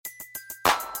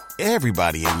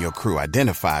Everybody in your crew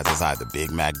identifies as either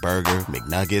Big Mac Burger,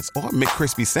 McNuggets, or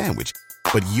McCrispy Sandwich.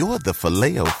 But you're the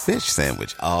Filet-O-Fish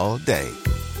Sandwich all day.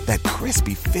 That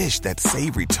crispy fish, that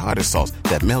savory tartar sauce,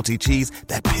 that melty cheese,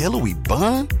 that pillowy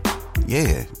bun.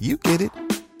 Yeah, you get it.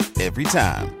 Every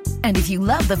time. And if you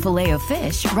love the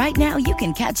Filet-O-Fish, right now you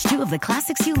can catch 2 of the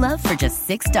classics you love for just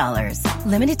 $6.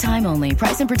 Limited time only.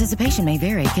 Price and participation may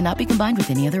vary. Cannot be combined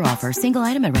with any other offer. Single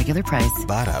item at regular price.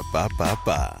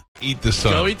 Ba-da-ba-ba-ba. Eat the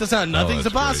sun. Go eat the sun. Nothing's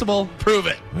impossible. Prove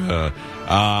it.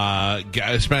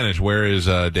 Spanish, where is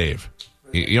Dave?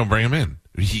 You don't bring him in.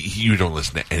 You don't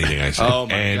listen to anything I say.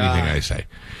 I say.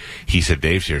 He said,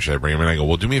 Dave's here. Should I bring him in? I go,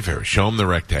 well, do me a favor. Show him the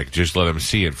rec tech. Just let him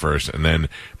see it first, and then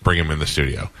bring him in the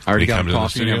studio. Already got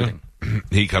coffee and everything.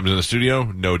 He comes in the studio.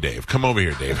 No, Dave. Come over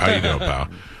here, Dave. How you doing, pal?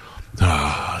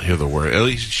 You're the worst. At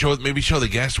least show the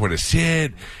guests where to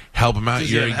sit. Help him out.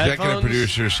 Your executive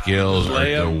producer skills are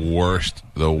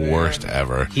the worst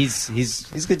ever. He's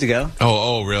good to go.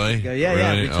 Oh, really? Yeah.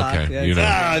 Really? We talk, okay.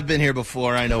 yeah. I've been here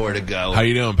before. I know where to go. How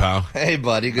you doing, pal? Hey,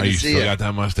 buddy. Good to see you. you. Got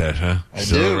that mustache, huh? I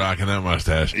still do. Rocking that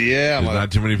mustache. Yeah. There's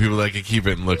not too many people that can keep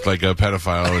it and look like a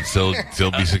pedophile and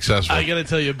still be successful. I got to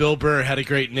tell you, Bill Burr had a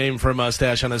great name for a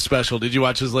mustache on his special. Did you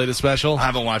watch his latest special? I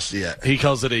haven't watched it yet. He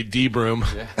calls it a D-broom.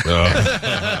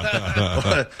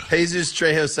 Jesus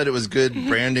Trejo said it was good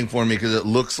branding for me because it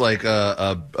looks like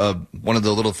one of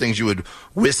the little things you would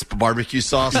wisp barbecue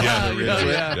sauce on.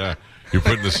 Yeah. You're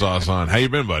putting the sauce on. How you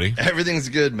been, buddy? Everything's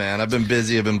good, man. I've been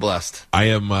busy. I've been blessed. I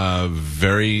am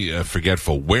very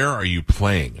forgetful. Where are you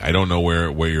playing? I don't know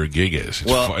where your gig is. Is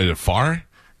it far?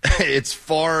 It's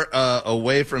far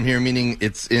away from here, meaning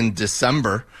it's in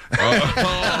December.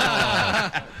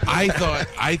 I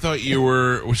thought you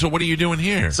were. So what are you doing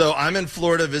here? So I'm in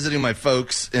Florida visiting my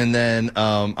folks, and then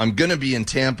I'm going to be in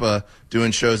Tampa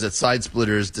doing shows at Side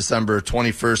Splitters December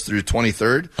 21st through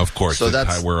 23rd. Of course. So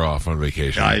that's we're off on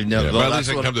vacation. I know. Yeah, Well, but at least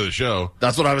I can come to the show.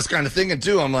 That's what I was kind of thinking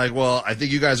too. I'm like, well, I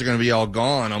think you guys are going to be all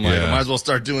gone. I'm like, I might as well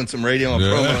start doing some radio and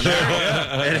promo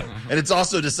now. And it's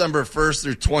also December 1st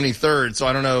through 23rd, so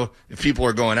I don't know if people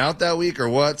are going out that week or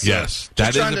what. So yes, that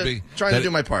is trying to do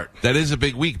my part. That is a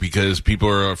big week because people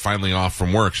are finally off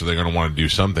from work, so they're going to want to do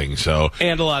something. So,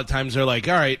 and a lot of times they're like,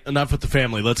 all right, enough with the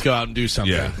family. Let's go out and do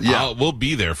something. Yeah. We'll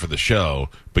be there for the show,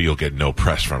 but you'll get no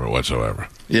press from it whatsoever.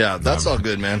 Yeah, that's all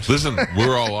good, man. Listen,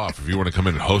 we're all off. If you want to come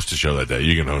in and host a show that day,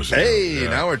 you can host it. Hey,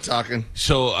 now we're talking.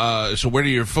 So where do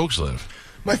your folks live?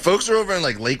 My folks are over in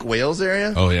like Lake Wales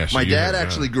area. Oh, yeah. So my dad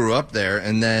actually grew up there,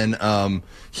 and then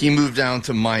he moved down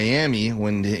to Miami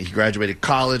when he graduated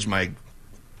college. My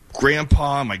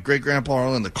great-grandpa are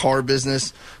all in the car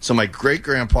business. So my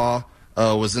great-grandpa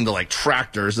was into like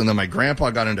tractors, and then my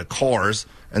grandpa got into cars,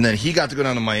 and then he got to go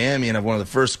down to Miami and have one of the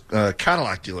first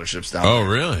Cadillac dealerships down there. Oh,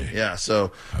 really? Yeah,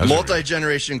 so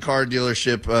multi-generation car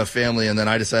dealership family, and then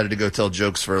I decided to go tell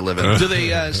jokes for a living. Do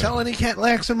they sell any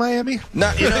Cadillacs in Miami?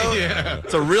 No,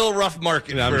 it's a real rough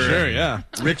market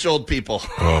for rich old people.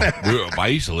 I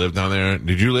used to live down there.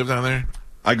 Did you live down there?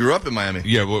 I grew up in Miami.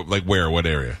 Yeah, like where? What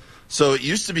area? So it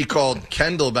used to be called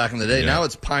Kendall back in the day. Yeah. Now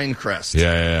it's Pinecrest.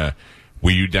 Yeah.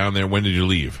 Were you down there? When did you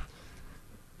leave?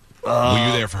 Were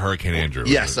you there for Hurricane Andrew?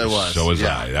 Yes, I was. So was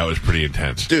I. That was pretty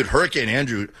intense. Dude, Hurricane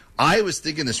Andrew, I was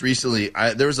thinking this recently.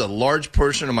 There was a large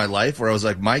portion of my life where I was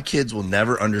like, my kids will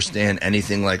never understand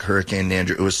anything like Hurricane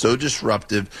Andrew. It was so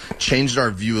disruptive, changed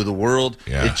our view of the world.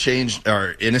 Yeah. It changed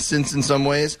our innocence in some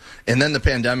ways. And then the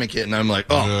pandemic hit, and I'm like,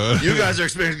 you guys are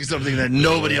experiencing something that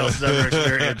nobody else has ever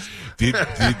experienced. Dude,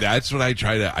 that's what I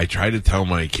try to tell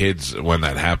my kids when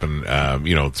that happened,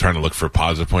 trying to look for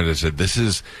positive points. I said, this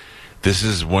is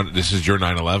your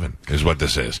 9/11 is what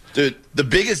this is. Dude, the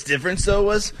biggest difference, though,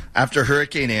 was after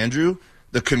Hurricane Andrew,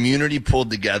 the community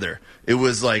pulled together. It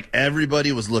was like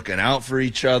everybody was looking out for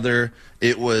each other.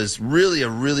 It was really a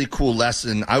really cool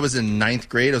lesson. I was in ninth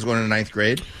grade. I was going to ninth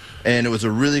grade. And it was a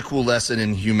really cool lesson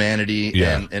in humanity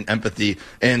and empathy.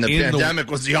 And the pandemic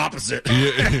was the opposite.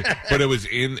 But it was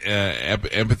in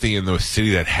empathy in the city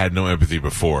that had no empathy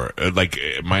before. Like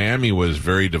Miami was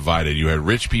very divided. You had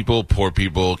rich people, poor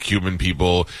people, Cuban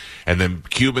people, and then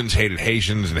Cubans hated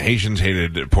Haitians, and Haitians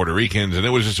hated Puerto Ricans, and it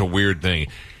was just a weird thing.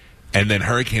 And then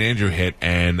Hurricane Andrew hit,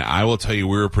 and I will tell you,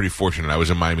 we were pretty fortunate. I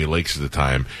was in Miami Lakes at the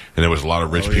time, and there was a lot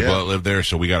of rich people that lived there,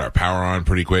 so we got our power on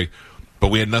pretty quick. But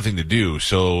we had nothing to do,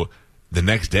 so the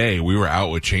next day we were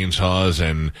out with chainsaws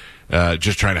and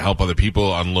just trying to help other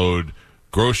people unload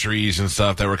groceries and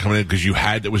stuff that were coming in because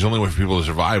it was the only way for people to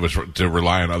survive was to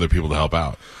rely on other people to help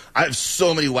out. I have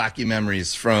so many wacky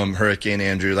memories from Hurricane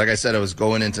Andrew. Like I said, I was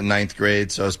going into 9th grade,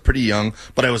 so I was pretty young,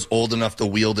 but I was old enough to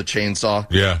wield a chainsaw.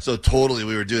 Yeah. So totally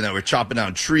we were doing that. We were chopping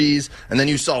down trees, and then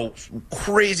you saw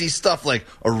crazy stuff like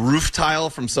a roof tile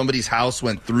from somebody's house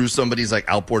went through somebody's like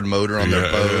outboard motor on their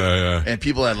boat. Yeah. And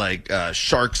people had like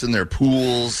sharks in their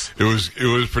pools. It was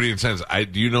pretty intense.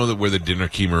 Do you know that where the Dinner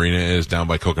Key Marina is down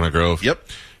by Coconut Grove? Yep.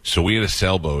 So we had a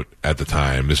sailboat at the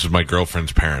time. This was my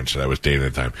girlfriend's parents that I was dating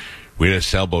at the time. We had a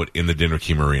sailboat in the Dinner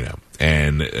Key Marina.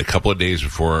 And a couple of days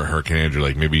before Hurricane Andrew,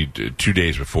 like maybe 2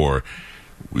 days before,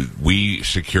 we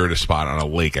secured a spot on a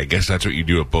lake. I guess that's what you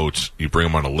do at boats. You bring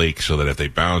them on a lake so that if they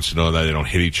bounce, that they don't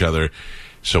hit each other.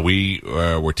 So we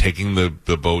were taking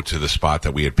the boat to the spot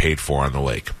that we had paid for on the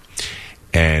lake.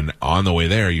 And on the way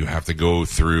there, you have to go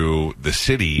through the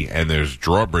city, and there's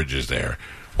drawbridges there.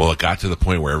 Well, it got to the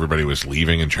point where everybody was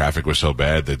leaving and traffic was so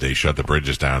bad that they shut the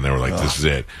bridges down. They were like, this is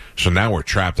it. So now we're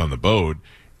trapped on the boat,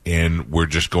 and we're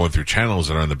just going through channels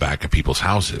that are in the back of people's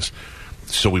houses.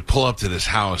 So we pull up to this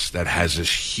house that has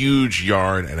this huge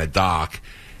yard and a dock,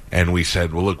 and we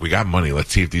said, well, look, we got money.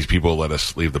 Let's see if these people let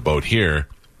us leave the boat here.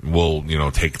 We'll,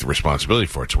 take the responsibility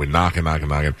for it. So we knock.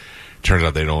 Turns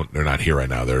out they're not here right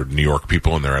now. They're New York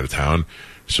people, and they're out of town.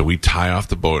 So we tie off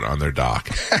the boat on their dock,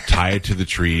 tie it to the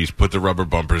trees, put the rubber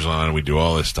bumpers on, we do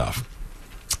all this stuff.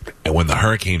 And when the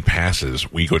hurricane passes,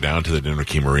 we go down to the Dinner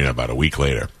Key Marina about a week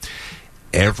later.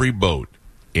 Every boat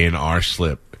in our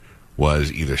slip was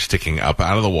either sticking up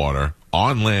out of the water,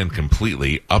 on land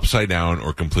completely, upside down,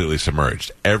 or completely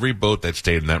submerged. Every boat that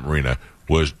stayed in that marina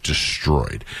was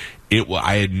destroyed.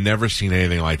 I had never seen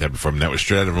anything like that before. That was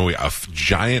straight out of a movie. A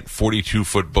giant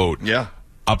 42-foot boat. Yeah.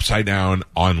 Upside down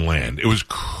on land. It was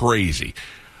crazy.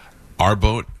 Our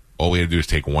boat, all we had to do is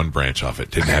take one branch off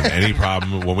it. Didn't have any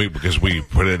problem because we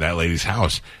put it in that lady's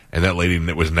house, and that lady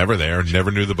was never there,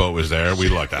 never knew the boat was there. We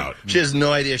lucked out. She has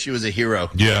no idea she was a hero.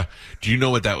 Yeah. Do you know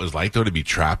what that was like though, to be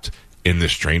trapped in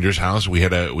this stranger's house? We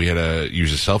had to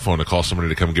use a cell phone to call somebody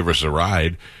to come give us a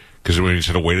ride. Because we just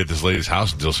had to wait at this lady's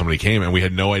house until somebody came, and we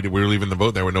had no idea we were leaving the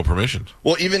boat there with no permission.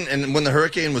 Well, and when the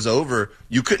hurricane was over,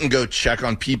 you couldn't go check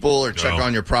on people or check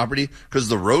on your property because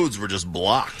the roads were just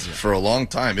blocked for a long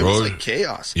time. It was like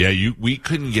chaos. Yeah, we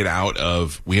couldn't get out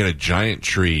of. We had a giant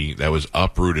tree that was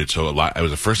uprooted, so it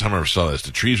was the first time I ever saw this. The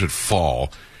trees would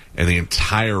fall, and the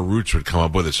entire roots would come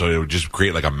up with it, so it would just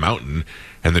create like a mountain.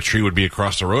 And the tree would be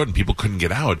across the road, and people couldn't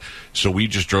get out. So we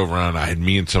just drove around.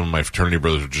 Me and some of my fraternity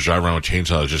brothers would just drive around with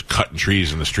chainsaws, just cutting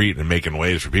trees in the street and making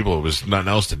ways for people. It was nothing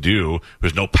else to do. There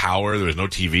was no power. There was no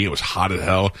TV. It was hot as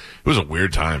hell. It was a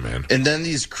weird time, man. And then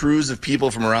these crews of people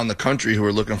from around the country who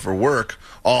were looking for work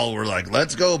all were like,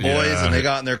 let's go, boys. Yeah. And they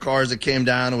got in their cars that came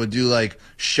down and would do like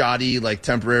shoddy, like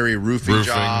temporary roofing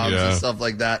jobs and stuff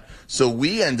like that. So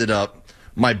we ended up,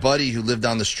 my buddy who lived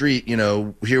down the street,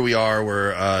 here we are,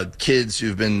 we're kids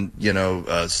who've been,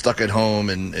 stuck at home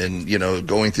and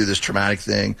going through this traumatic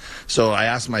thing. So I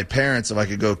asked my parents if I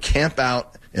could go camp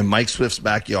out in Mike Swift's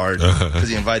backyard because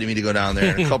he invited me to go down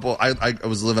there. And I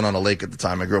was living on a lake at the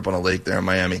time. I grew up on a lake there in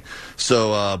Miami.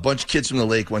 So a bunch of kids from the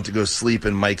lake went to go sleep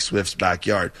in Mike Swift's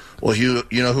backyard. Well, you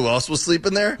know who else was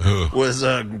sleeping there? Was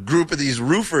a group of these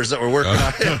roofers that were working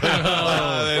on it.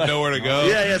 They had nowhere to go.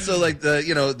 Yeah. So like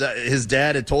his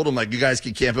dad had told him like, you guys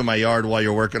can camp in my yard while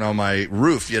you're working on my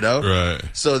roof, Right.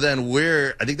 So then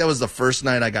I think that was the first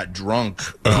night I got drunk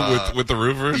with the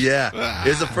roofers. Yeah, it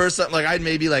was the first time. Like I'd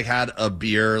maybe like had a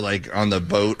beer like on the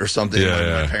boat or something.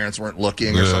 My parents weren't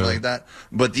looking or something like that.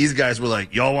 But these guys were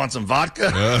like, "Y'all want some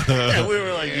vodka?" And we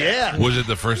were like, "Yeah." Was it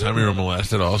the first time you were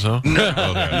molested? Also, no,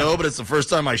 okay. No, but it's the first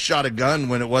time I shot a gun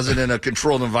when it wasn't in a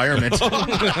controlled environment.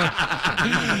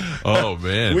 Oh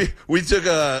man,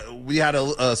 we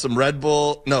had some Red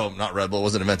Bull. No, not Red Bull. It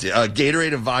wasn't a venti.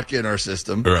 Gatorade and vodka in our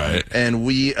system. Right. And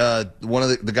we one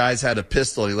of the guys had a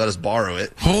pistol. He let us borrow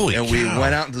it. Holy And cow. we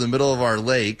went out into the middle of our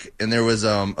lake, and there was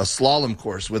a slalom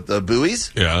course with the buoys.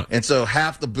 Yeah. And so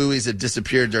half the buoys had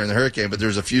disappeared during the hurricane, but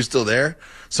there's a few still there.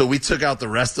 So we took out the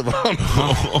rest of them.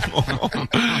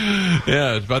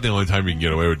 Yeah, it's about the only time you can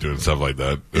get away with doing stuff like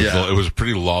that. It was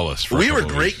pretty lawless. We were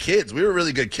great kids. We were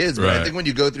really good kids. But I think when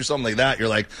you go through something like that, you're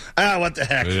like, what the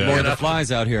heck? More of the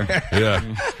flies out here.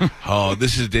 Yeah. Oh,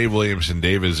 this is Dave Williamson.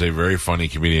 Dave is a very funny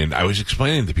comedian. I was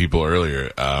explaining to people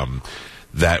earlier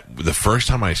that the first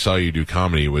time I saw you do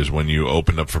comedy was when you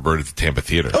opened up for Bird at the Tampa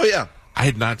Theater. Oh, yeah. I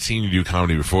had not seen you do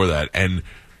comedy before that. And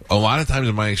a lot of times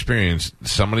in my experience,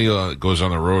 somebody goes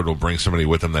on the road will bring somebody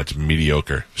with them that's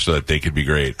mediocre so that they could be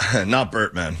great. Not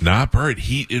Bert, man. Not Bert.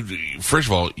 First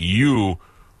of all, you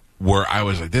where I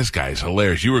was like, this guy's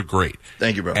hilarious. You were great.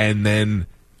 Thank you, bro. And then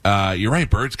you're right.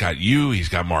 Bert's got you. He's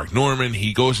got Mark Norman.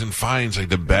 He goes and finds like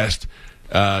the best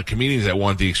comedians that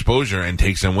want the exposure and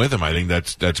takes them with him. I think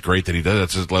that's great that he does.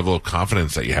 That's his level of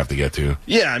confidence that you have to get to.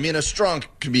 Yeah, I mean, a strong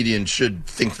comedian should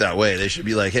think that way. They should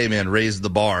be like, hey, man, raise the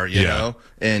bar, you know,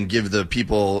 and give the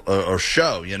people a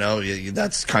show, you know.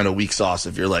 That's kind of weak sauce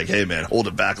if you're like, hey, man, hold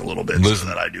it back a little bit so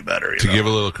that I do better. To give a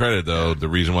little credit, though, the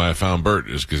reason why I found Bert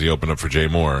is because he opened up for Jay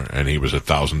Moore, and he was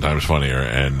 1,000 times funnier,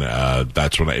 and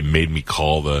that's when it made me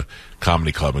call the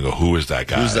comedy club and go, who is that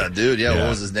guy? Who's that dude? Yeah, what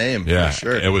was his name? Yeah, for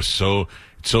sure. It was so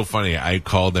funny. I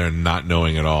called there not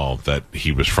knowing at all that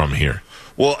he was from here.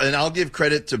 Well, and I'll give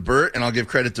credit to Bert, and I'll give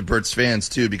credit to Bert's fans,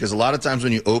 too, because a lot of times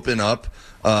when you open up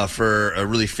for a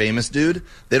really famous dude,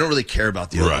 they don't really care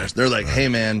about the openers. Right. They're like, hey,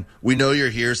 man, we know you're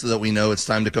here so that we know it's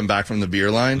time to come back from the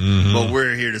beer line, but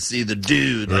we're here to see the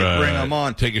dude. Like, bring him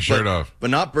on. Take your shirt off. But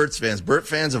not Bert's fans. Bert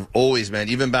fans have always, man,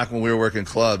 even back when we were working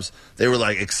clubs, they were,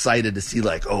 like, excited to see,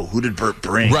 like, oh, who did Bert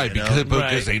bring? Right,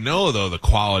 because they know, though, the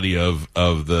quality of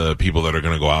the people that are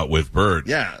going to go out with Bert.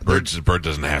 Yeah. Bert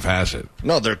doesn't half-ass it.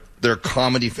 No, they're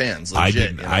comedy fans.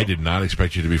 Legit, I did not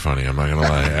expect you to be funny. I'm not going to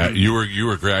lie. You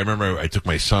were great. I remember I took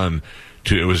my son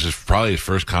to, it was probably his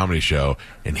first comedy show,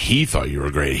 and he thought you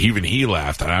were great. Even he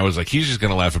laughed, and I was like, he's just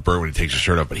going to laugh at Bert when he takes his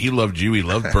shirt off. But he loved you. He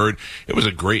loved Bert. It was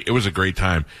a great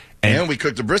time. And we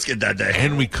cooked a brisket that day.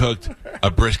 And we cooked a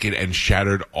brisket and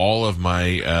shattered all of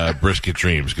my brisket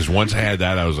dreams. Because once I had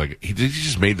that, I was like, he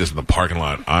just made this in the parking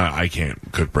lot. I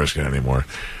can't cook brisket anymore.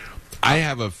 I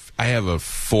have a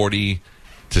 40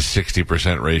 to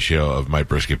 60% ratio of my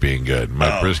brisket being good.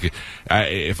 My brisket,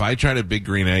 if I try to big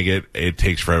green egg it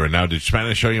takes forever. Now, did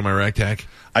Spanish show you my rectac?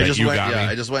 I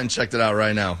just went and checked it out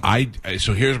right now.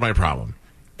 So here's my problem,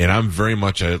 and I'm very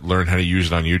much learn how to use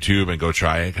it on YouTube and go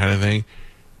try it kind of thing.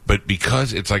 But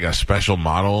because it's like a special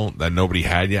model that nobody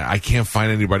had yet, I can't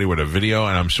find anybody with a video,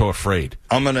 and I'm so afraid.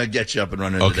 I'm gonna get you up and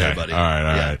running today, buddy. All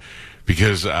right.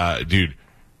 Because, dude.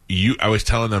 I was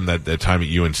telling them that time that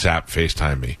you and Sap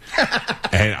FaceTimed me,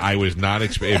 and I was not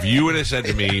if you would have said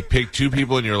to me, pick two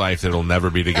people in your life that'll never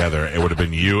be together, it would have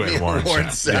been you and Warren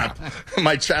Sapp. Yeah.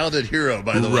 My childhood hero,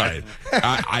 by the way. Right.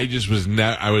 I just was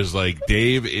I was like,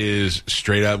 Dave is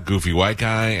straight up goofy white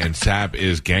guy, and Sap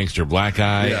is gangster black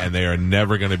guy, and they are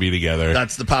never going to be together.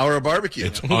 That's the power of barbecue.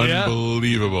 It's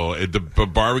unbelievable. The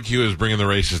barbecue is bringing the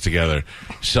races together.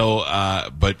 So,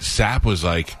 but Sap was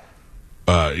like,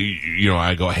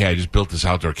 I go, hey, I just built this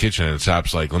outdoor kitchen, and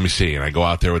Sap's like, let me see. And I go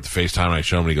out there with the FaceTime, and I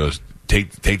show him, and he goes,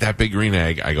 take that big green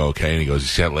egg. I go, okay. And he goes, you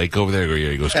see that lake over there? I go, yeah.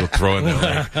 He goes, go throw it in that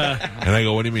lake. And I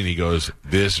go, what do you mean? He goes,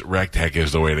 this rectech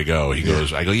is the way to go. He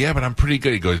goes, I go, yeah, but I'm pretty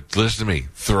good. He goes, listen to me,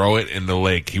 throw it in the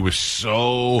lake. He was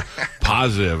so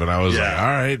positive, and I was like, all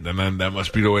right, then that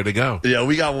must be the way to go. Yeah,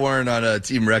 we got Warren on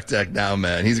Team Rectech now,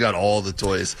 man. He's got all the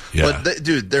toys. Yeah. But,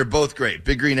 dude, they're both great.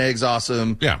 Big Green Egg's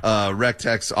awesome. Yeah.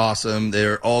 Rectech's awesome.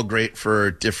 They're all great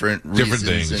for different reasons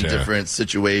things, and different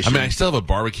situations. I mean, I still have a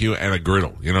barbecue and a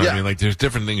griddle. You know what I mean? Like, there's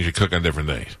different things you cook on different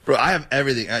days. Bro, I have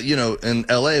everything. In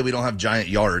L.A., we don't have giant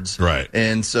yards. Right.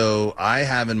 And so I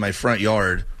have in my front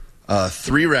yard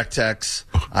 3 Rectechs.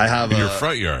 I have in your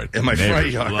front yard. In my front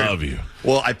yard. Love you.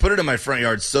 Well, I put it in my front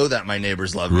yard so that my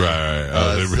neighbors love me.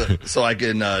 Right. So I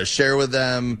can share with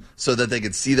them so that they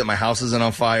can see that my house isn't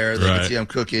on fire. They can see I'm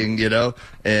cooking, and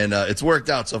it's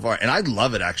worked out so far. And I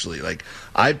love it, actually. Like,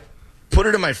 I put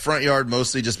it in my front yard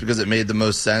mostly just because it made the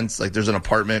most sense. Like, there's an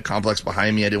apartment complex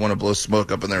behind me. I didn't want to blow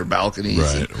smoke up in their balconies.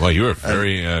 Right. Well, you were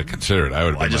very considerate.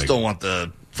 I just don't want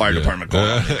the fire department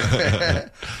calling.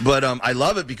 But I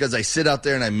love it because I sit out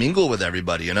there and I mingle with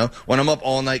everybody, When I'm up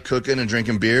all night cooking and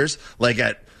drinking beers, like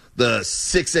at the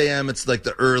 6 a.m., it's like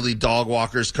the early dog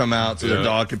walkers come out so their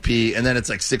dog can pee. And then it's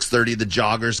like 6:30, the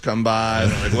joggers come by.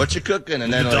 And they're like, what you cooking?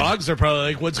 And then the dogs are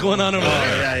probably like, what's going on over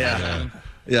there?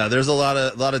 Yeah, there's a lot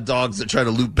of dogs that try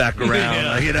to loop back around.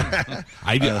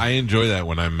 I enjoy that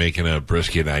when I'm making a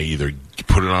brisket. I either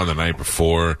put it on the night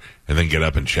before and then get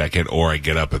up and check it, or I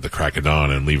get up at the crack of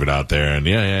dawn and leave it out there. And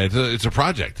it's a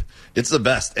project. It's the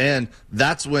best, and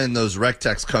that's when those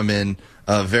Rectechs come in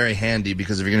very handy,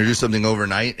 because if you're going to do something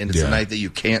overnight and it's a night that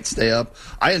you can't stay up,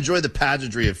 I enjoy the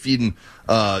pageantry of feeding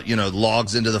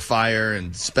logs into the fire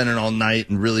and spending all night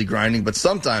and really grinding. But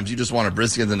sometimes you just want a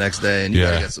brisket the next day and you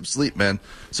got to get some sleep, man.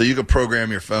 So you can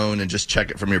program your phone and just check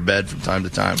it from your bed from time to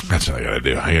time. That's what I got to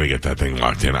do. I got to get that thing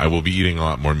locked in. I will be eating a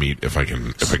lot more meat if I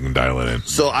can dial it in.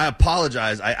 So I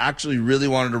apologize. I actually really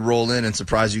wanted to roll in and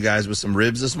surprise you guys with some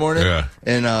ribs this morning. Yeah.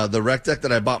 And the the rec deck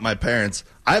that I bought my parents,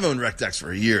 I've owned rec decks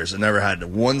for years and never had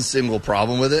one single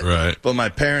problem with it. Right. But my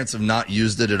parents have not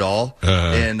used it at all,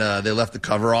 and they left the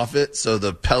cover off it, so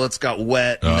the pellets got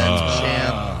wet and then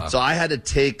jammed. So I had to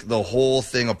take the whole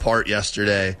thing apart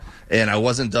yesterday, and I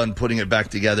wasn't done putting it back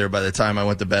together by the time I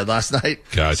went to bed last night.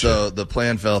 Gotcha. So the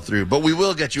plan fell through. But we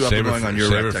will get you up and going on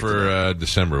your rec deck. Save it for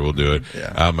December. We'll do it.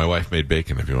 Yeah. My wife made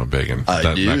bacon if you want bacon.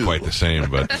 I do. Not quite the same,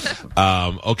 but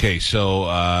okay. So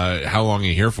how long are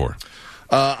you here for?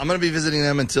 I'm going to be visiting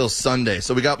them until Sunday.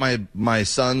 So we got my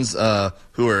sons,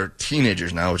 who are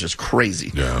teenagers now, which is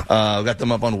crazy. Yeah. We got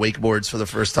them up on wakeboards for the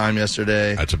first time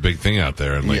yesterday. That's a big thing out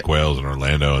there in Lake Wales and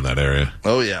Orlando and that area.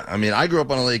 Oh, yeah. I mean, I grew up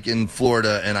on a lake in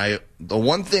Florida, and the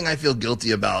one thing I feel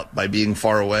guilty about by being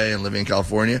far away and living in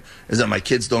California is that my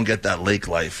kids don't get that lake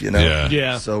life, you know?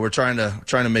 Yeah. So we're trying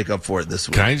to make up for it this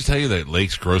week. Can I just tell you that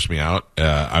lakes gross me out?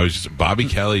 Bobby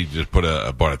Kelly just bought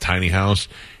a tiny house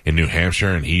in New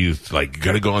Hampshire, and he's like, you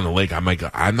got to go on the lake. I'm like,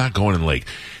 I'm not going in the lake.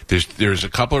 There's a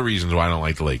couple of reasons why I don't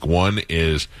like the lake. One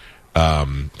is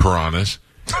piranhas.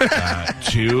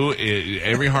 Two,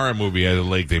 every horror movie has a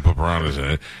lake, they put piranhas in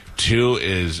it. Two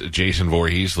is Jason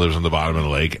Voorhees lives on the bottom of the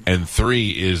lake. And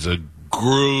three is a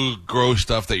gross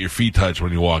stuff that your feet touch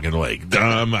when you walk in the lake.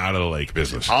 I'm out of the lake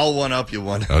business. I'll one-up you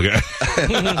one. Okay.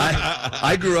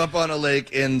 I grew up on a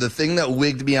lake, and the thing that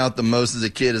wigged me out the most as a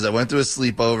kid is I went to a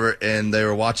sleepover, and they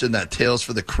were watching that Tales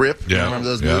for the Crypt. Yeah. Remember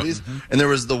those movies? Mm-hmm. And there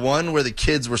was the one where the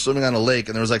kids were swimming on a lake,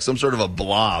 and there was like some sort of a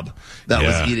blob that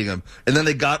was eating them. And then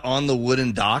they got on the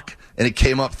wooden dock, and it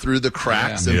came up through the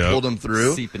cracks and pulled them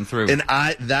through. Seeping through. And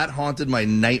that haunted my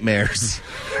nightmares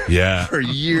for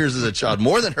years as a child,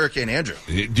 more than Hurricane Andrew.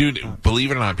 Dude, believe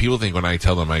it or not, people think when I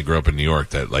tell them I grew up in New York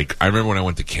that, like, I remember when I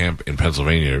went to camp in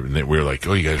Pennsylvania, and we were like,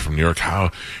 oh, you guys are from New York? How?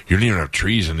 You don't even have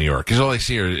trees in New York. Because all I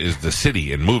see is the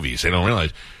city in movies. They don't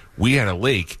realize we had a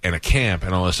lake and a camp,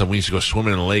 and all of a sudden we used to go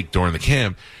swimming in the lake during the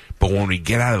camp, but when we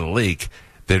get out of the lake,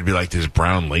 there'd be like this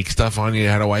brown lake stuff on you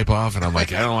had to wipe off, and I'm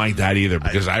like, I don't like that either,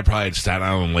 because I probably had Staten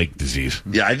Island lake disease.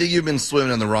 Yeah, I think you've been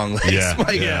swimming in the wrong lakes.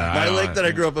 My lake that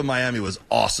I grew up in Miami was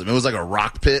awesome. It was like a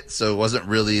rock pit, so it wasn't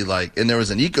really like, and there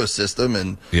was an ecosystem,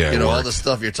 and all the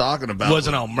stuff you're talking about. It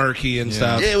wasn't all murky and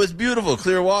stuff. Yeah, it was beautiful,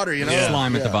 clear water, you know.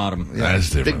 Slime at the bottom. Yeah.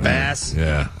 That's different. Big bass.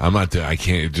 Yeah, I'm not. I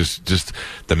can't. Just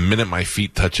the minute my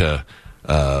feet touch a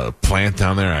plant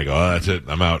down there, I go, oh, that's it.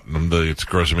 I'm out. It's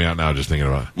grossing me out now just thinking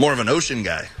about it. More of an ocean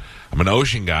guy. I'm an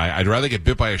ocean guy. I'd rather get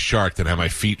bit by a shark than have my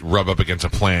feet rub up against a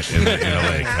plant in a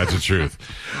lake. That's the truth.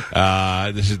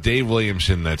 This is Dave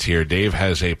Williamson that's here. Dave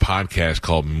has a podcast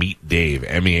called Meet Dave,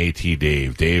 M-E-A-T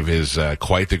Dave. Dave is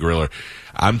quite the griller.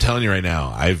 I'm telling you right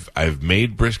now, I've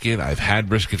made brisket. I've had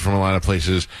brisket from a lot of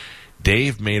places.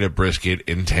 Dave made a brisket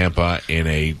in Tampa in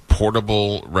a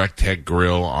portable Rectech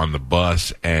grill on the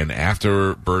bus, and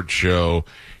after Bert's show,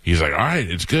 he's like, all right,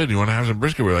 it's good. You want to have some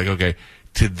brisket? We're like, okay.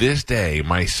 To this day,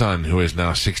 my son, who is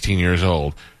now 16 years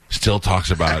old, still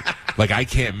talks about, like, I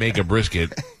can't make a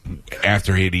brisket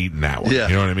after he'd eaten that one. Yeah.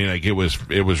 You know what I mean? Like, it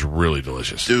was really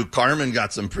delicious. Dude, Carmen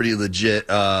got some pretty legit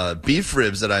beef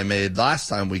ribs that I made last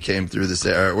time we came through this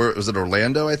area. Was it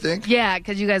Orlando, I think? Yeah,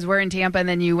 because you guys were in Tampa, and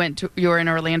then you were in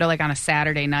Orlando like on a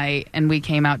Saturday night, and we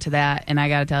came out to that, and I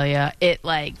got to tell you, it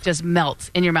like just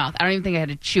melts in your mouth. I don't even think I had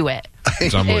to chew it.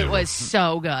 It was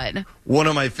so good. One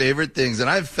of my favorite things, and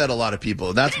I've fed a lot of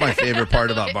people. That's my favorite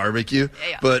part about barbecue.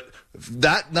 Yeah. But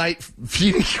that night,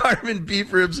 feeding Carmen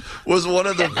beef ribs was one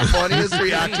of the funniest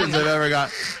reactions I've ever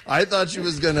got. I thought she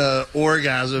was going to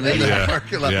orgasm in that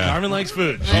parking lot. Yeah. Carmen likes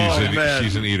food.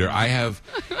 She's an eater. I have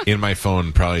in my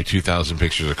phone probably 2,000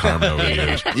 pictures of Carmen over the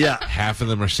years. Yeah. Half of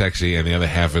them are sexy, and the other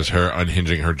half is her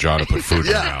unhinging her jaw to put food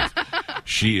in her mouth.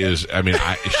 She is, I mean,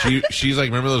 she's like,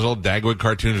 remember those old Dagwood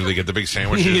cartoons where they get the big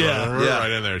sandwiches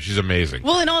right in there? She's amazing.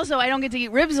 Well, and also, I don't get to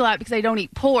eat ribs a lot because I don't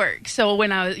eat pork. So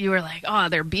when you were like, oh,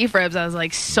 they're beef ribs, I was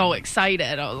like so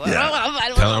excited. I was like, I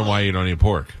don't Tell know. her why you don't eat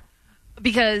pork.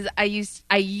 Because I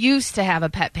used to have a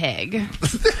pet pig.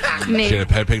 She had a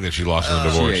pet pig that she lost in the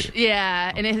divorce.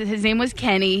 Yeah, and his name was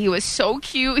Kenny. He was so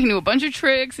cute. He knew a bunch of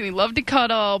tricks, and he loved to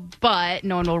cuddle, but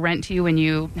no one will rent to you when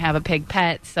you have a pig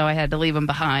pet, so I had to leave him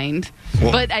behind.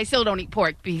 Well, but I still don't eat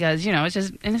pork because,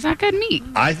 it's not good meat.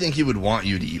 I think he would want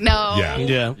you to eat pork. No.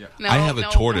 Yeah. No, I have a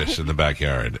tortoise in the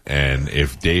backyard, and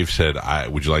if Dave said,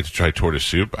 would you like to try tortoise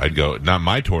soup? I'd go, not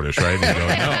my tortoise, right? And he'd go,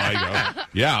 no. I go,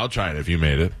 yeah, I'll try it if you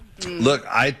made it. Look,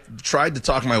 I tried to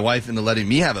talk my wife into letting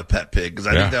me have a pet pig because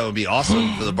I think that would be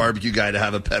awesome for the barbecue guy to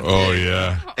have a pet pig. Oh,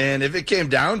 yeah. And if it came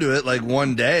down to it, like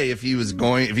one day, if he was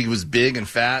big and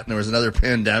fat and there was another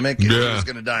pandemic and he was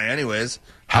going to die anyways,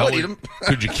 I would eat him.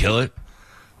 Could you kill it?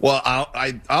 Well,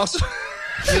 I also...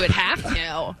 You would have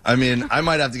to. I mean, I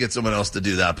might have to get someone else to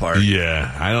do that part.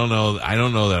 Yeah, I don't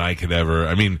know that I could ever.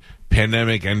 I mean,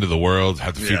 pandemic, end of the world,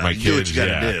 have to feed my kids. Do what you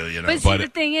gotta do, you know. But see, the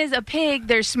thing is, a pig,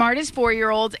 they're smart as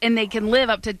 4-year-olds, and they can live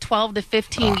up to 12 to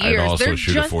 15 years. I'd also they're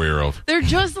shoot a 4-year-old. They're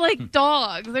just like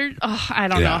dogs. I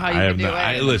don't know how you can do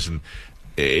it. Listen,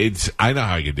 I know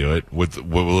how you can do it with a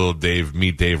little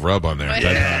Meet Dave rub on there. That's how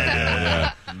I do it,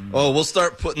 yeah. Oh, we'll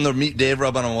start putting the Meet Dave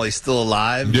rub on him while he's still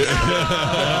alive.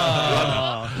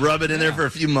 Rub it in there for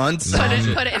a few months. Put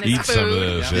it in his Eat food. some of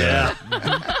this, yeah.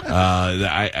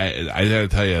 I gotta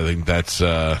tell you, I think that's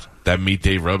that Meat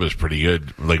Dave rub is pretty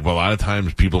good. Like, a lot of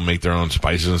times people make their own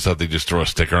spices and stuff. They just throw a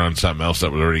sticker on something else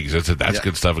that already existed. That's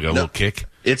good stuff. It got a little kick.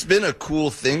 It's been a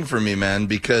cool thing for me, man,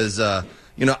 because I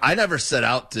never set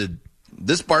out to.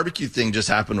 This barbecue thing just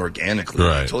happened organically.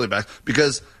 Right. Totally back.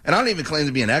 Because, and I don't even claim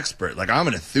to be an expert. Like, I'm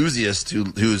an enthusiast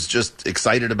who's just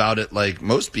excited about it like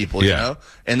most people, you know?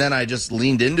 And then I just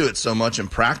leaned into it so much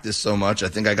and practiced so much. I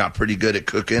think I got pretty good at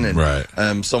cooking and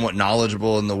I'm somewhat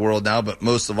knowledgeable in the world now. But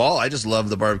most of all, I just love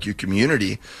the barbecue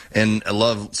community and I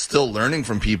love still learning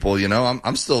from people, you know?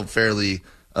 I'm still fairly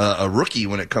a rookie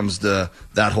when it comes to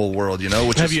that whole world, you know,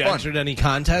 which is fun. Have you entered any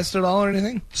contest at all or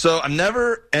anything? So I've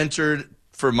never entered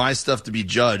for my stuff to be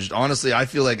judged. Honestly, I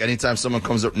feel like anytime someone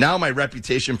comes up, now my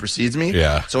reputation precedes me.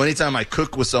 Yeah. So anytime I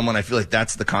cook with someone, I feel like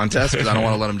that's the contest because I don't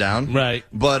want to let them down. Right.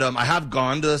 But I have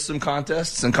gone to some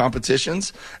contests and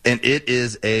competitions, and it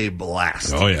is a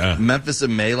blast. Oh, yeah. Memphis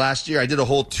in May last year, I did a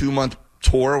whole 2-month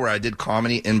tour where I did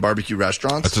comedy in barbecue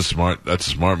restaurants. That's a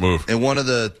smart move. And one of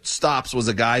the stops was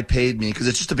a guy paid me because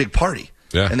it's just a big party.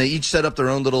 Yeah. And they each set up their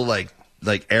own little like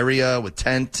area with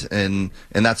tent and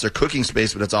that's their cooking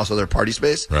space, but it's also their party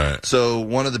space. Right. So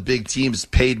one of the big teams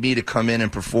paid me to come in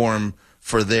and perform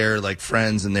for their like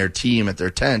friends and their team at their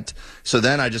tent. So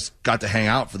then I just got to hang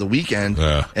out for the weekend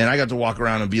and I got to walk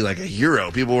around and be like a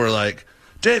hero. People were like,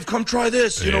 Dave, come try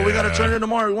this. You know, we got to turn it in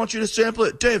tomorrow. We want you to sample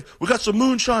it. Dave, we got some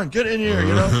moonshine. Get in here,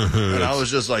 you know? And I was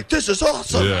just like, this is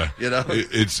awesome. Yeah. You know?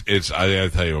 I gotta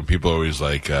tell you, when people always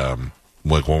like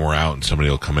when we're out and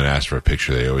somebody will come and ask for a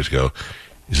picture, they always go,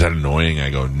 is that annoying? I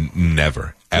go,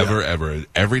 never, ever, ever.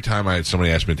 Every time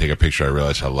somebody asks me to take a picture, I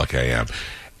realize how lucky I am.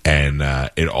 And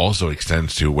it also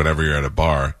extends to whenever you're at a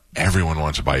bar, everyone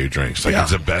wants to buy you drinks. Like, it's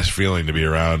the best feeling to be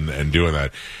around and doing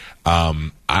that.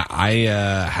 I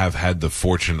have had the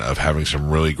fortune of having some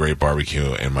really great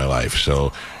barbecue in my life.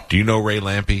 So, do you know Ray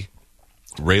Lampe?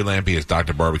 Ray Lampe is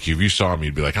Dr. Barbecue. If you saw him,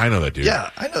 you'd be like, I know that dude. Yeah,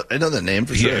 I know that name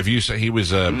for sure. If you say he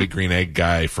was a Big Green Egg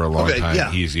guy for a long time. Yeah.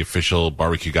 He's the official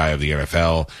barbecue guy of the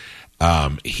NFL.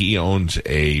 He owns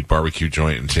a barbecue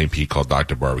joint in St. Pete called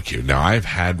Dr. Barbecue. Now, I've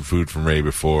had food from Ray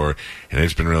before, and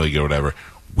it's been really good, whatever.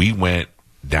 We went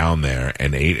down there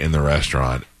and ate in the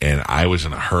restaurant, and I was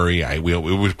in a hurry.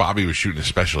 Bobby was shooting a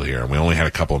special here, and we only had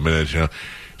a couple of minutes, you know.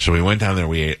 So we went down there,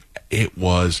 we ate. It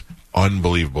was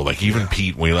unbelievable. Like, even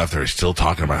Pete, when he left there, is still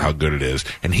talking about how good it is,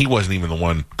 and he wasn't even the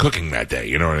one cooking that day,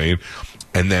 you know what I mean?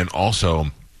 And then also,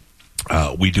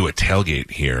 we do a tailgate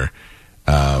here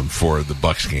for the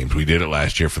Bucs games. We did it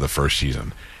last year for the first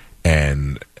season,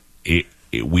 and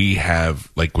we have,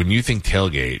 like, when you think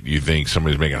tailgate, you think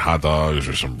somebody's making hot dogs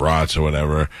or some brats or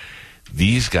whatever.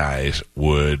 These guys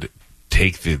would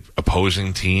take the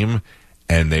opposing team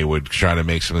and they would try to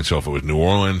make something. So if it was New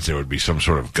Orleans, there would be some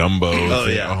sort of gumbo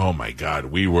thing. Yeah. Oh my God.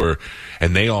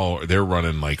 And they're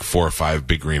running like 4 or 5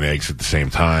 Big Green Eggs at the same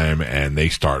time, and they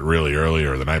start really early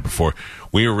or the night before.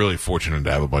 We were really fortunate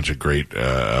to have a bunch of great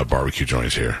barbecue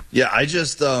joints here. Yeah, I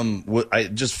just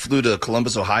flew to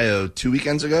Columbus, Ohio 2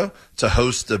 weekends ago to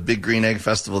host a Big Green Egg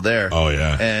Festival there. Oh,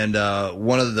 yeah. And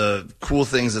one of the cool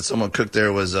things that someone cooked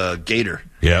there was gator.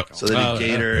 Yep. So they did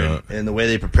gator, and the way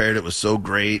they prepared it was so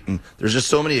great. And there's just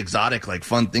so many exotic, like,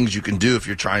 fun things you can do if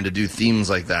you're trying to do themes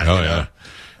like that. Oh, you know?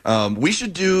 We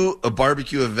should do a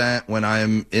barbecue event when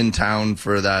I'm in town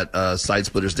for that Side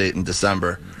Splitters date in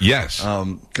December. Yes.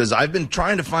 Because I've been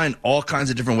trying to find all kinds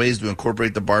of different ways to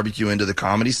incorporate the barbecue into the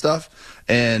comedy stuff.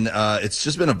 And it's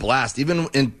just been a blast. Even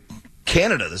in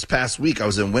Canada this past week, I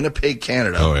was in Winnipeg,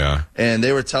 Canada. Oh, yeah. And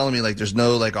they were telling me, like, there's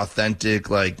no, like,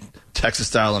 authentic, like,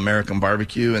 Texas-style American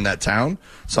barbecue in that town.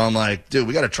 So I'm like, dude,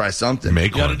 we got to try something. You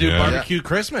got to do barbecue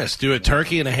Christmas. Do a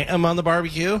turkey and a ham on the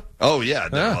barbecue. Oh, yeah.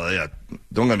 Yeah.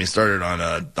 Don't get me started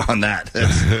on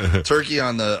that. Turkey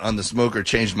on the smoker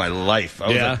changed my life.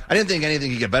 I didn't think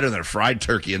anything could get better than a fried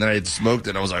turkey, and then I had smoked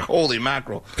it, and I was like, holy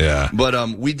mackerel. Yeah.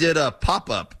 But we did a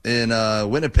pop-up in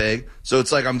Winnipeg, so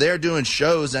it's like I'm there doing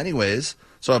shows anyways.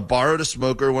 So I borrowed a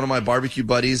smoker. One of my barbecue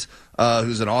buddies,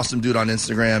 who's an awesome dude on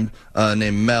Instagram,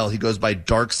 named Mel. He goes by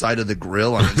Dark Side of the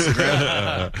Grill on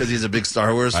Instagram because he's a big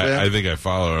Star Wars fan. I think I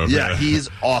follow him. Yeah, he's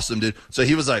awesome, dude. So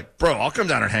he was like, bro, I'll come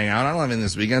down and hang out. I don't have anything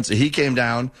this weekend. So he came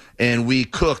down, and we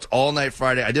cooked all night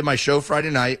Friday. I did my show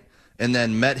Friday night and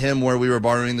then met him where we were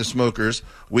borrowing the smokers.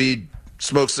 We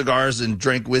smoked cigars and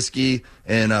drank whiskey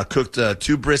and cooked 2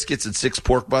 briskets and 6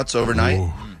 pork butts overnight.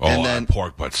 Ooh. And then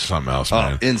pork butts, something else,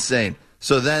 man. Insane.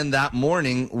 So then that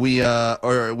morning we went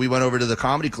over to the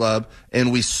comedy club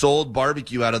and we sold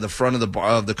barbecue out of the front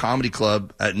of the comedy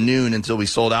club at noon until we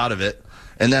sold out of it.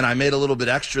 And then I made a little bit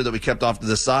extra that we kept off to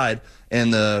the side,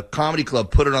 and the comedy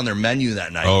club put it on their menu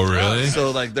that night. Oh, really?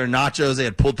 So, like, their nachos, they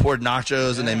had pulled pork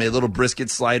nachos, and they made little brisket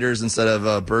sliders instead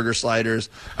of burger sliders.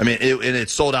 I mean,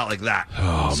 it sold out like that.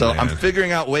 Oh, so man. I'm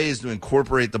figuring out ways to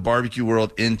incorporate the barbecue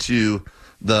world into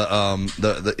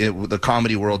the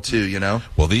comedy world too, you know?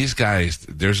 Well, these guys,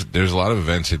 there's a lot of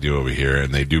events they do over here,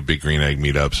 and they do big green egg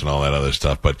meetups and all that other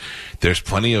stuff, but there's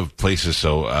plenty of places.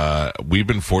 So we've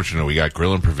been fortunate. We got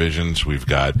Grill and Provisions, we've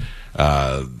got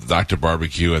Dr.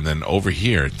 Barbecue, and then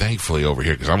thankfully over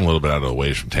here, because I'm a little bit out of the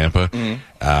ways from Tampa,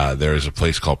 there's a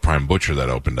place called Prime Butcher that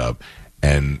opened up.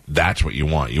 And that's what you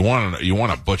want. You want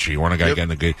a butcher. You want a guy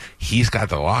getting a good. He's got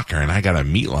the locker, and I got a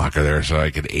meat locker there, so I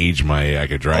could I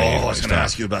could dry age. I was going to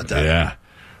ask you about that. Yeah.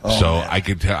 Oh, so man. I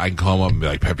can call them up and be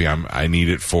like, Pepe, I need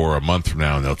it for a month from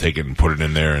now, and they'll take it and put it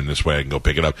in there, and this way I can go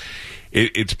pick it up.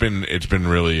 It's been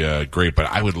really great, but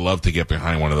I would love to get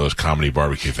behind one of those comedy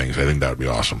barbecue things. I think that would be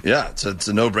awesome. Yeah, it's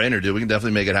a no-brainer, dude. We can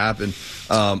definitely make it happen.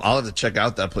 I'll have to check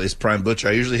out that place, Prime Butcher.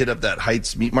 I usually hit up that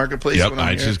Heights Meat Marketplace. Yep,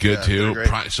 Heights is good too.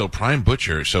 So Prime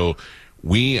Butcher. So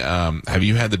we have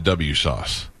you had the W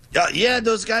sauce? Yeah,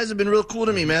 those guys have been real cool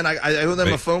to me, man. I owe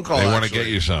them a phone call. They want to get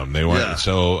you some. They want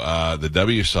so the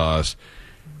W sauce.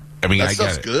 I mean, I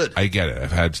get it. Good. I get it.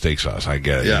 I've had steak sauce. I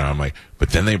get it. Yeah. You know, I'm like,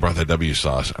 but then they brought the W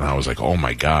sauce, and I was like, oh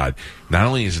my god! Not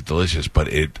only is it delicious, but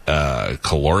it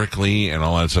calorically and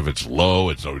all that stuff. It's low.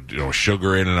 It's no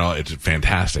sugar in it. And all. It's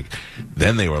fantastic.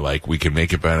 Then they were like, we can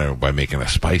make it better by making a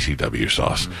spicy W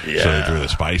sauce. Yeah. So they threw the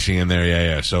spicy in there.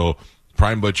 Yeah. So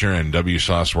Prime Butcher and W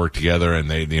sauce work together, and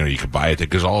they, you could buy it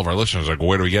because all of our listeners are like, well,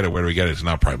 where do we get it? Where do we get it? It's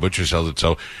not Prime Butcher sells it.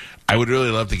 So I would really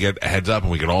love to get a heads up,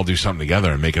 and we could all do something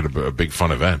together and make it a big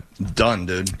fun event. Done,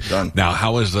 dude. Done. Now,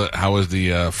 how was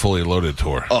the Fully Loaded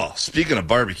tour? Oh, speaking of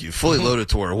barbecue, Fully Loaded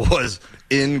tour was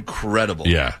incredible.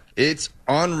 Yeah, it's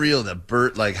unreal that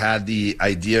Bert had the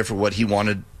idea for what he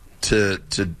wanted to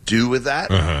do with that,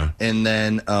 and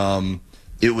then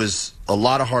it was a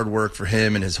lot of hard work for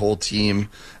him and his whole team,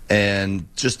 and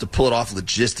just to pull it off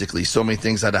logistically, so many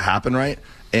things had to happen right.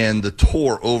 And the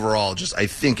tour overall just, I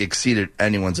think, exceeded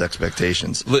anyone's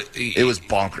expectations. It was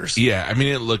bonkers. Yeah, I mean,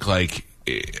 it looked like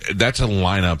that's a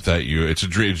lineup that it's a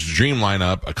dream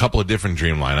lineup, a couple of different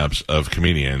dream lineups of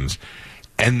comedians.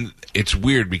 And it's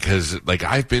weird because,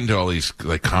 I've been to all these,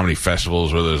 comedy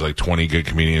festivals where there's, 20 good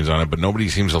comedians on it, but nobody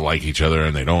seems to like each other,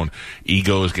 and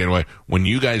egos get away. When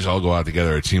you guys all go out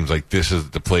together, it seems like this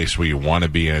is the place where you want to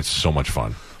be, and it's so much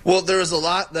fun. Well, there was a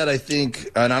lot that I think,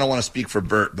 and I don't want to speak for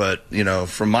Bert, but,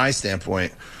 from my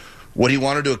standpoint, what he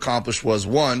wanted to accomplish was,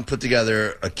 1, put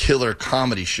together a killer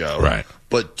comedy show. Right.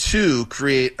 But 2,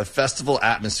 create a festival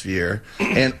atmosphere.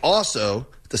 And also,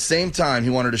 at the same time,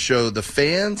 he wanted to show the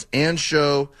fans and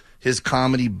show his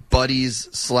comedy buddies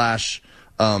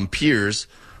 / peers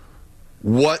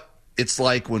what it's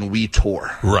like when we tour.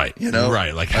 Right.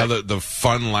 Right. How the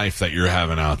fun life that you're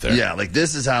having out there. Yeah,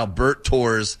 this is how Bert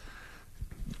tours.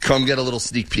 Come get a little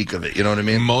sneak peek of it. You know what I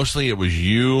mean? Mostly it was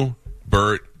you,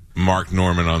 Bert, Mark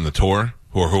Norman on the tour,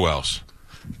 or who else?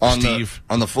 Steve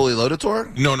on the Fully Loaded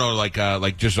tour? No,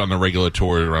 just on the regular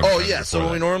tour. Around So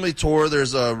when we normally tour,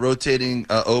 there's rotating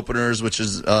openers, which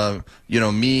is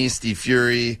me, Steve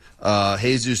Fury,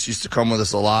 Jesus used to come with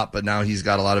us a lot, but now he's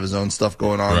got a lot of his own stuff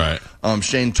going on. Right.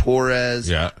 Shane Torres,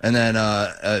 yeah, and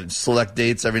then select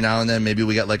dates every now and then. Maybe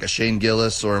we got a Shane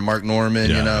Gillis or a Mark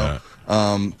Norman.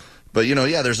 But,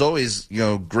 there's always,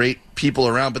 great people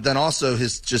around. But then also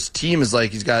his team is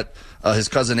he's got his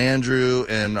cousin Andrew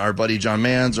and our buddy John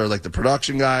Mans are the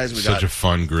production guys. Such a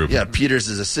fun group. Yeah, Peter's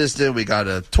his assistant. We got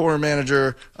a tour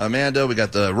manager, Amanda. We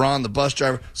got Ron, the bus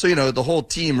driver. So, the whole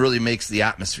team really makes the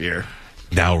atmosphere.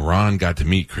 Now, Ron got to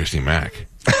meet Christy Mack,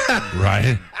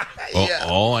 right? Well, yeah.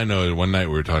 All I know is one night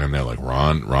we were talking there,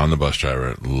 Ron, the bus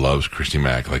driver, loves Christy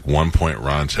Mack. One point,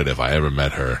 Ron said, if I ever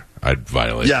met her, I'd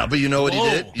violate her. Yeah, but you know what he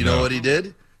did? You know what he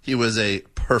did? He was a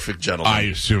perfect gentleman. I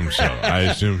assume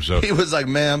so. He was like,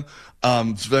 ma'am,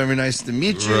 it's very nice to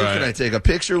meet you. Right. Can I take a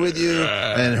picture with you?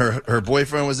 And her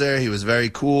boyfriend was there. He was very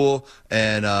cool.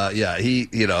 And,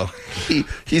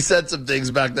 he said some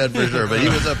things back then for sure, but he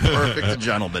was a perfect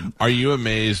gentleman. Are you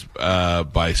amazed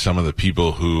by some of the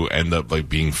people who end up like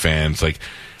being fans? Like,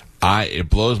 it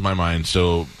blows my mind.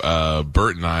 So,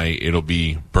 Bert and it'll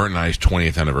be Bert and I's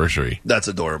 20th anniversary. That's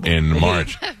adorable. In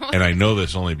March. And I know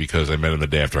this only because I met him the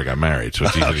day after I got married. So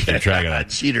it's easy to keep track of that.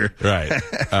 Cheater. Right.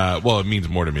 Well, it means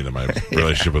more to me than my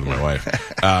relationship with my wife.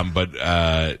 But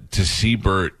to see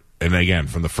Bert, and again,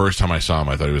 from the first time I saw him,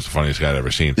 I thought he was the funniest guy I'd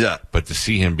ever seen. Yeah. But to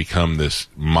see him become this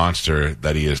monster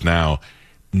that he is now,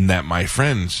 that my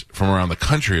friends from around the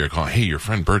country are calling, hey, your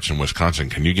friend Bert's in Wisconsin.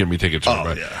 Can you get me tickets?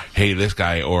 Hey, this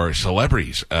guy, or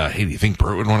celebrities. Hey, do you think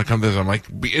Bert would want to come to this? I'm like,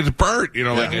 it's Bert.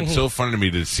 It's so fun to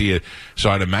me to see it. So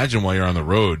I'd imagine while you're on the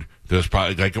road, there's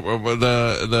probably like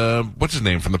the what's his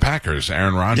name from the Packers,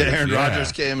 Aaron Rodgers. Yeah, Aaron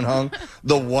Rodgers came and hung.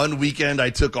 The one weekend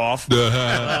I took off.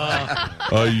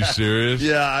 Are you serious?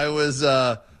 Yeah, I was.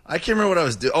 I can't remember what I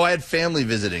was doing. Oh, I had family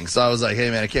visiting. So I was like, hey,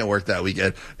 man, I can't work that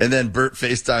weekend. And then Bert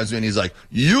FaceTimes me, and he's like,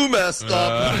 you messed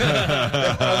up.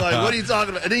 I'm like, what are you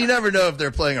talking about? And then you never know if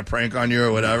they're playing a prank on you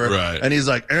or whatever. Right. And he's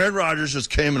like, Aaron Rodgers just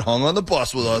came and hung on the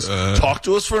bus with us, talked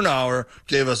to us for an hour,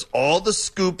 gave us all the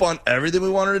scoop on everything we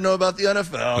wanted to know about the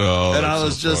NFL. And I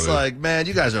was just like, man,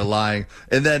 you guys are lying.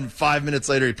 And then 5 minutes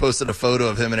later, he posted a photo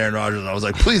of him and Aaron Rodgers. And I was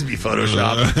like, please be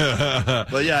Photoshopped.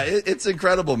 But yeah, it's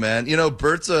incredible, man.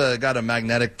 Bert's got a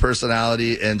magnetic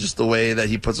personality, and just the way that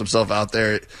he puts himself out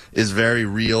there is very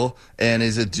real, and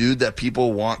is a dude that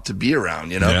people want to be around.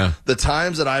 The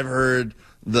times that I've heard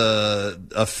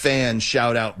a fan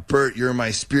shout out, Bert, you're my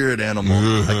spirit animal,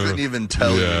 I couldn't even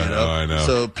tell you. I know.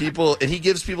 So people, and he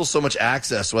gives people so much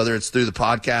access, whether it's through the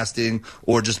podcasting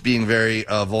or just being very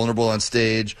vulnerable on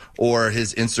stage, or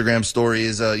his Instagram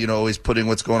stories, always putting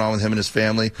what's going on with him and his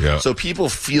family. Yeah. So people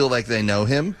feel like they know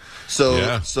him.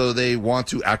 So they want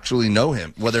to actually know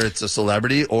him, whether it's a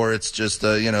celebrity or it's just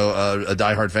a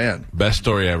diehard fan. Best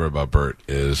story ever about Bert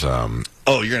is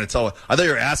oh, you're gonna tell it. I thought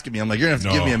you were asking me. I'm like, you're gonna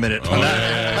have to give me a minute.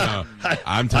 I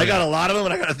got a lot of them,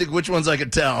 and I got to think which ones I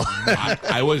could tell.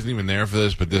 I wasn't even there for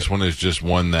this, but this one is just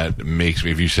one that makes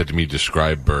me. If you said to me,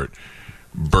 describe Bert.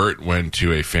 Bert went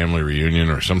to a family reunion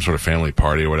or some sort of family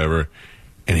party or whatever,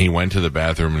 and he went to the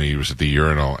bathroom and he was at the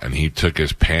urinal, and he took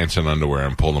his pants and underwear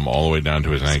and pulled them all the way down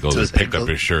to his ankles and picked up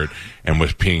his shirt and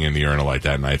was peeing in the urinal like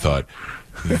that. And I thought,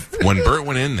 when Bert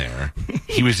went in there,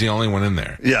 he was the only one in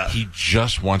there. Yeah. He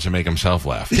just wants to make himself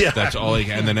laugh. Yeah. That's all he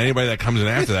can. And then anybody that comes in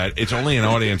after that, it's only an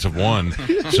audience of one.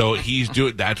 So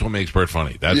that's what makes Bert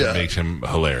funny. That's what makes him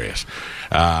hilarious.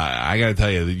 I got to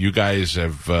tell you, you guys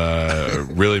have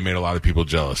really made a lot of people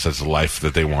jealous. That's the life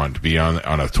that they want, to be on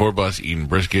a tour bus, eating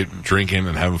brisket, drinking,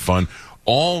 and having fun.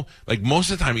 All, like,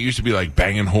 most of the time it used to be like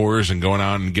banging whores and going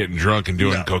out and getting drunk and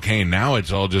doing cocaine. Now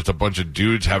it's all just a bunch of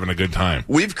dudes having a good time.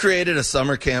 We've created a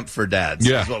summer camp for dads.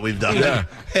 Yeah. Is what we've done. Yeah.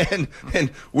 And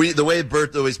the way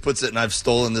Bert always puts it, and I've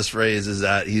stolen this phrase, is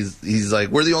that he's like,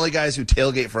 we're the only guys who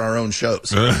tailgate for our own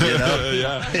shows.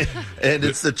 Yeah. And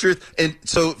it's the truth. And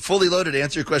so, Fully Loaded, to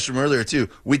answer your question from earlier too,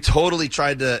 we totally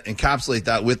tried to encapsulate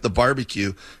that with the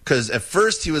barbecue, because at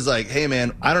first he was like, hey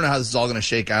man, I don't know how this is all going to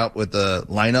shake out with the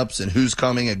lineups and who's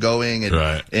coming and going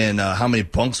and how many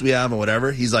bunks we have and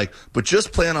whatever. He's like, but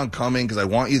just plan on coming because I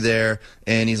want you there.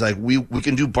 And he's like, we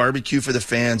can do barbecue for the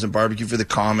fans and barbecue for the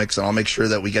comics, and I'll make sure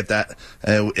that we get that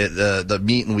the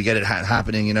meet and we get it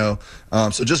happening,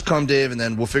 so just come, Dave, and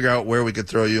then we'll figure out where we could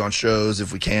throw you on shows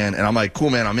if we can. And I'm like, cool,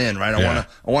 man, I'm in, right? I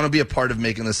want to be a part of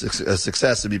making this a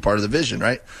success, to be part of the vision,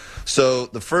 right? So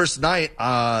the first night,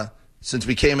 since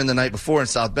we came in the night before in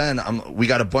South Bend, we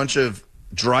got a bunch of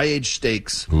dry-aged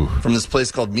steaks from this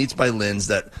place called Meats by Lynn's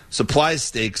that supplies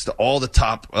steaks to all the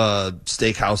top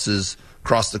steakhouses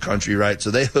across the country, right?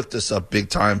 So they hooked us up big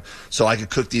time so I could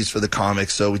cook these for the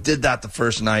comics. So we did that the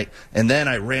first night, and then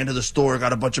I ran to the store,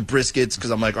 got a bunch of briskets,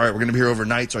 because I'm like, all right, we're going to be here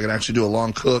overnight, so I can actually do a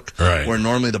long cook, where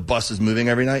normally the bus is moving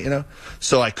every night,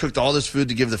 So I cooked all this food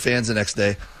to give the fans the next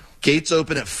day. Gates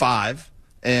open at 5.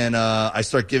 And I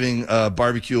start giving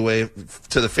barbecue away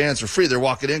to the fans for free. They're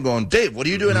walking in going, Dave, what are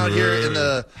you doing out here in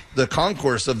the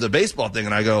concourse of the baseball thing?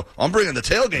 And I go, I'm bringing the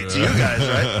tailgate to you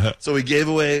guys, right? So we gave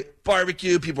away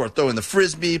barbecue. People are throwing the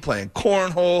frisbee, playing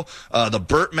cornhole. The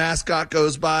Burt mascot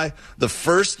goes by. That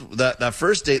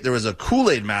first date, there was a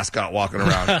Kool-Aid mascot walking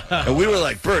around. And we were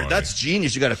like, Burt, that's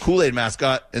genius. You got a Kool-Aid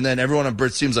mascot. And then everyone on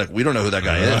Burt's team's like, we don't know who that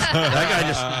guy is.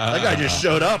 that guy just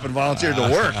showed up and volunteered to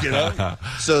work, you know?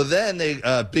 So then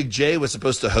Big J was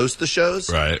supposed to host the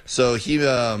shows. Right. So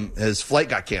his flight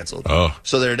got canceled. Oh.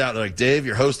 So they're down. They're like, Dave,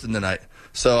 you're hosting tonight.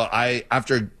 So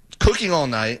after cooking all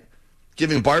night,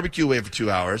 giving barbecue away for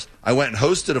 2 hours, I went and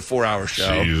hosted a 4-hour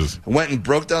show. Jeez. Went and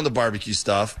broke down the barbecue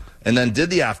stuff, and then did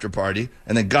the after party,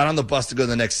 and then got on the bus to go to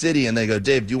the next city, and they go,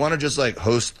 Dave, do you want to just like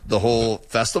host the whole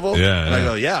festival? Yeah. And I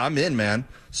go, yeah, I'm in, man.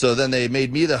 So then they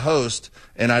made me the host,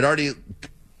 and I'd already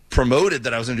promoted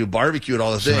that I was going to do barbecue at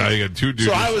all the things. Now you got 2 dudes.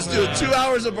 So I was doing 2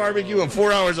 hours of barbecue and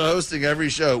 4 hours of hosting every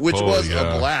show, which was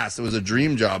a blast. It was a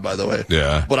dream job, by the way.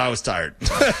 Yeah. But I was tired.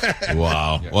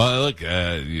 Wow. Well, look,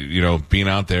 being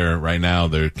out there right now,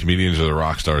 the comedians are the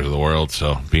rock stars of the world.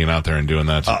 So being out there and doing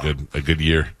that's a good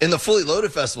year. In the Fully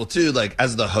Loaded Festival, too, like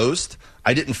as the host,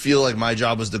 I didn't feel like my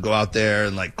job was to go out there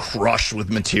and like crush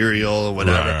with material or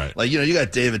whatever. Right. Like, you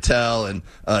got Dave Attell and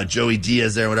Joey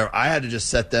Diaz there, whatever. I had to just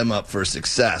set them up for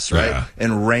success, right? Yeah.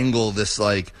 And wrangle this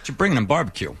like. You're bringing them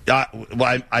barbecue.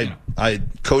 I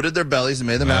coated their bellies and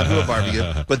made them happy with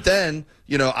barbecue. But then,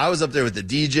 I was up there with the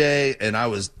DJ and I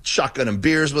was shotgunning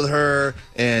beers with her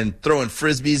and throwing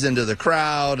frisbees into the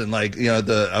crowd and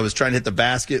I was trying to hit the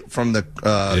basket from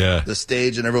the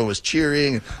stage and everyone was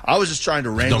cheering. I was just trying to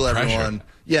wrangle everyone.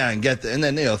 Yeah, and and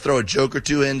then throw a joke or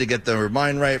two in to get the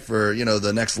mind right for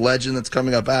the next legend that's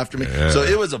coming up after me. Yeah. So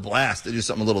it was a blast to do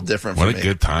something a little different for me. What a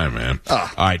good time, man! All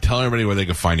right, tell everybody where they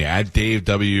can find you at Dave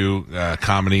W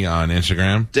Comedy on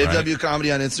Instagram. Dave W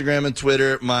Comedy on Instagram and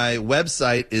Twitter. My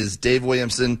website is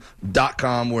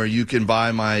davewilliamson.com, where you can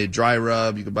buy my dry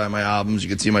rub, you can buy my albums, you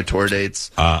can see my tour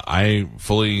dates. I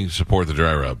fully support the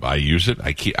dry rub. I use it.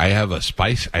 I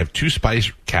have 2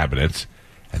 spice cabinets.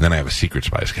 And then I have a secret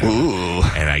spice cabinet. Ooh.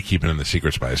 And I keep it in the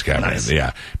secret spice cabinet. Nice.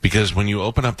 Yeah. Because when you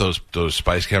open up those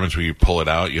spice cabinets where you pull it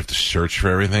out, you have to search for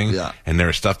everything. Yeah. And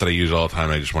there's stuff that I use all the time.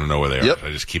 And I just want to know where they are. So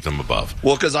I just keep them above.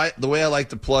 Well, because the way I like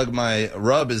to plug my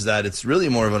rub is that it's really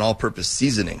more of an all-purpose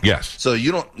seasoning. Yes. So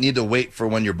you don't need to wait for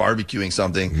when you're barbecuing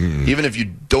something. Even if you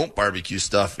don't barbecue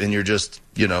stuff and you're just,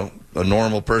 a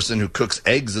normal person who cooks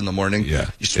eggs in the morning. Yeah.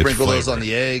 You sprinkle those on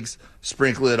the eggs.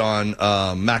 Sprinkle it on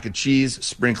mac and cheese,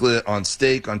 sprinkle it on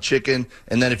steak, on chicken,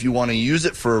 and then if you want to use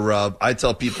it for a rub, I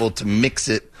tell people to mix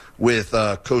it with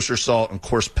kosher salt and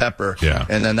coarse pepper,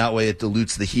 and then that way it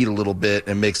dilutes the heat a little bit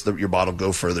and makes your bottle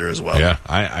go further as well. Yeah,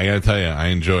 I got to tell you, I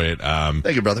enjoy it.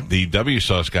 Thank you, brother. The W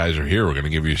Sauce guys are here. We're going to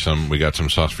give you we got some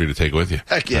sauce for you to take with you.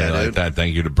 Heck yeah, I like dude. that.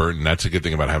 Thank you to Burton. That's a good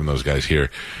thing about having those guys here.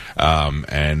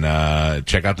 And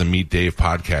check out the Meet Dave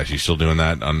podcast. You still doing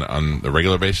that on the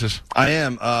regular basis? I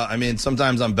am.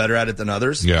 Sometimes I'm better at it than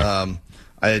others. Yeah.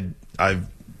 I've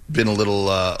been a little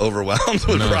overwhelmed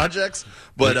with projects,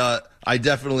 but I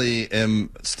definitely am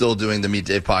still doing the Meet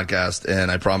Dave podcast, and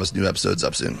I promise new episodes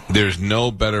up soon. There's no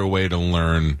better way to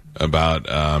learn about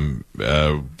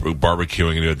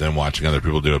barbecuing than watching other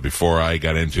people do it. Before I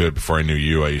got into it, before I knew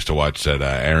you, I used to watch that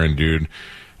Aaron dude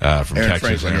from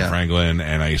Texas, Aaron Franklin,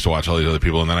 and I used to watch all these other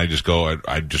people, and then I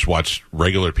just watch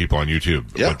regular people on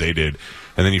YouTube, what they did,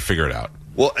 and then you figure it out.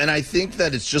 Well, and I think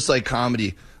that it's just like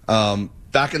comedy.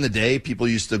 Back in the day, people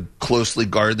used to closely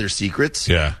guard their secrets.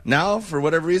 Yeah. Now, for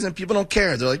whatever reason, people don't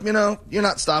care. They're like, you're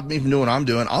not stopping me from doing what I'm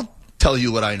doing. I'll tell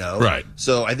you what I know. Right.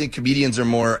 So I think comedians are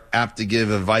more apt to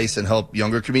give advice and help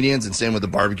younger comedians. And same with the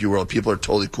barbecue world. People are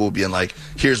totally cool being like,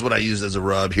 here's what I use as a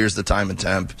rub. Here's the time and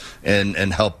temp, and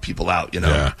help people out,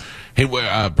 Yeah. Hey,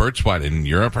 Bert's in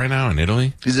Europe right now, in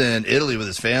Italy? He's in Italy with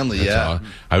his family, I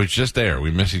was just there.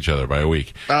 We missed each other by a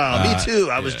week. Oh, me too.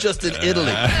 I was just in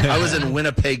Italy. I was in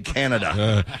Winnipeg,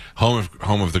 Canada.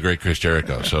 Home of the great Chris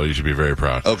Jericho, so you should be very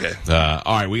proud. Okay. All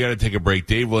right, we got to take a break.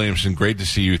 Dave Williamson, great to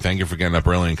see you. Thank you for getting up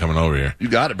early and coming over here. You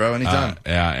got it, bro. Anytime.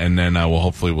 And then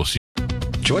we'll see.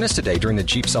 Join us today during the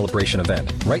Jeep Celebration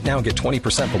event. Right now, get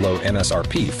 20% below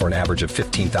MSRP for an average of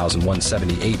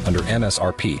 $15,178 under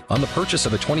MSRP on the purchase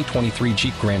of a 2023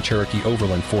 Jeep Grand Cherokee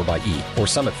Overland 4xE or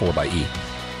Summit 4xE.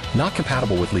 Not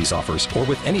compatible with lease offers or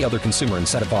with any other consumer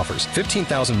incentive offers.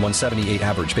 $15,178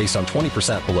 average based on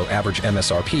 20% below average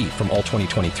MSRP from all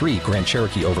 2023 Grand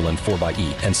Cherokee Overland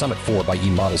 4xE and Summit 4xE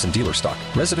models in dealer stock.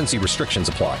 Residency restrictions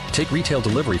apply. Take retail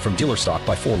delivery from dealer stock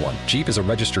by 4/1. Jeep is a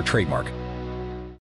registered trademark.